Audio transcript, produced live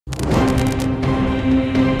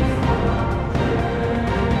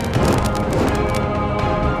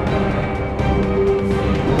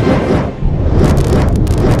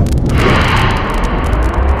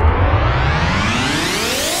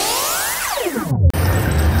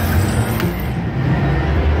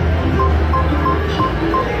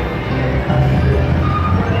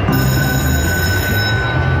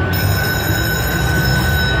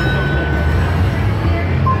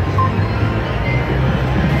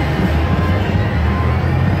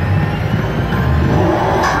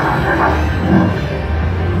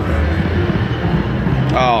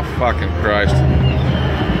fucking Christ.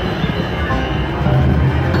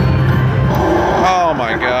 Oh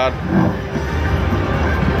my God.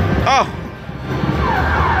 Oh!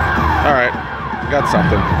 Alright. Got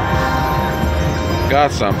something.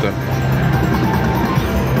 Got something.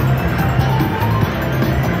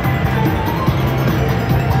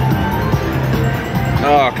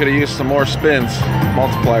 Oh, could have used some more spins.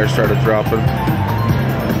 Multiplier started dropping.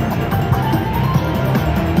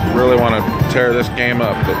 Really want to tear this game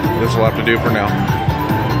up, but this will have to do for now.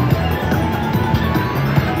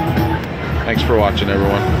 Thanks for watching,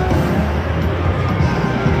 everyone.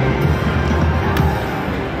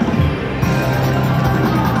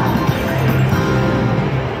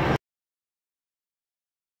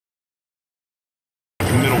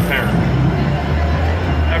 Middle pair.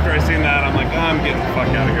 After I seen that, I'm like, oh, I'm getting the fuck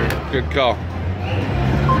out of here. Good call.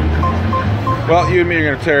 Well, you and me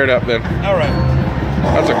are gonna tear it up then. All right.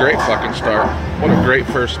 That's a great fucking start. What a great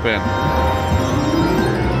first spin.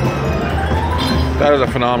 That is a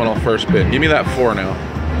phenomenal first spin. Give me that 4 now.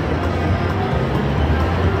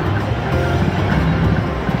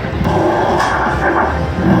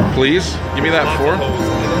 Please, give me that 4.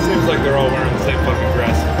 It seems like they're all wearing the same fucking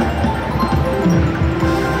dress.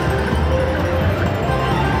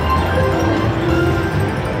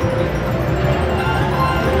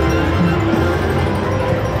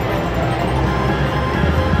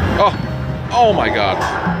 Oh my God.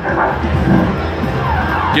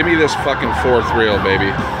 Give me this fucking 4th reel,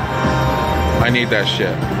 baby. I need that shit.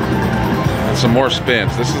 And some more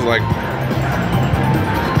spins. This is like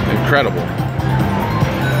incredible.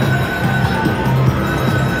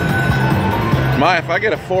 If I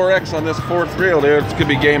get a 4X on this 4th reel, dude, it's gonna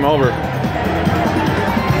be game over.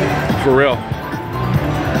 For real.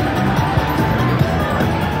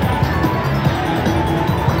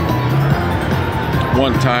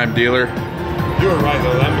 One time dealer. You were right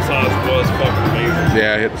though, that massage was fucking amazing.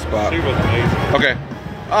 Yeah, I hit the spot. She was amazing. Okay.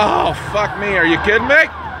 Oh, fuck me. Are you kidding me?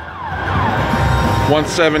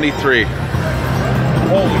 173.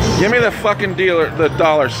 Holy shit. Give me the fucking dealer, the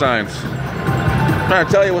dollar signs. I'm trying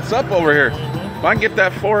to tell you what's up over here. If I can get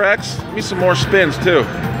that 4X, give me some more spins too.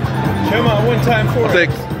 Come on, one time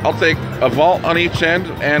 4X. I'll take a vault on each end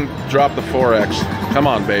and drop the 4X. Come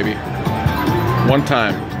on, baby. One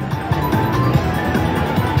time.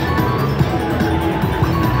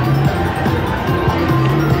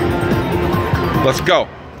 Let's go.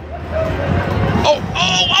 Oh,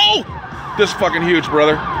 oh, oh! This is fucking huge,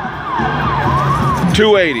 brother.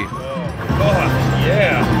 280. Oh, fuck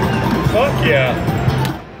yeah. Fuck yeah.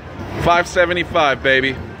 575,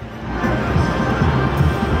 baby.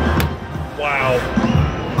 Wow.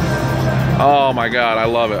 Oh my God, I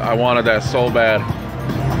love it. I wanted that so bad.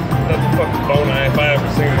 That's a fucking bone if I ever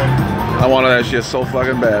seen one. I wanted that shit so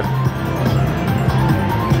fucking bad.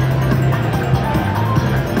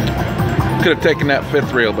 Could have taken that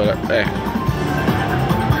 5th reel, but hey.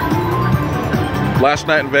 Last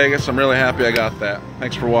night in Vegas, I'm really happy I got that.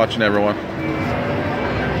 Thanks for watching, everyone.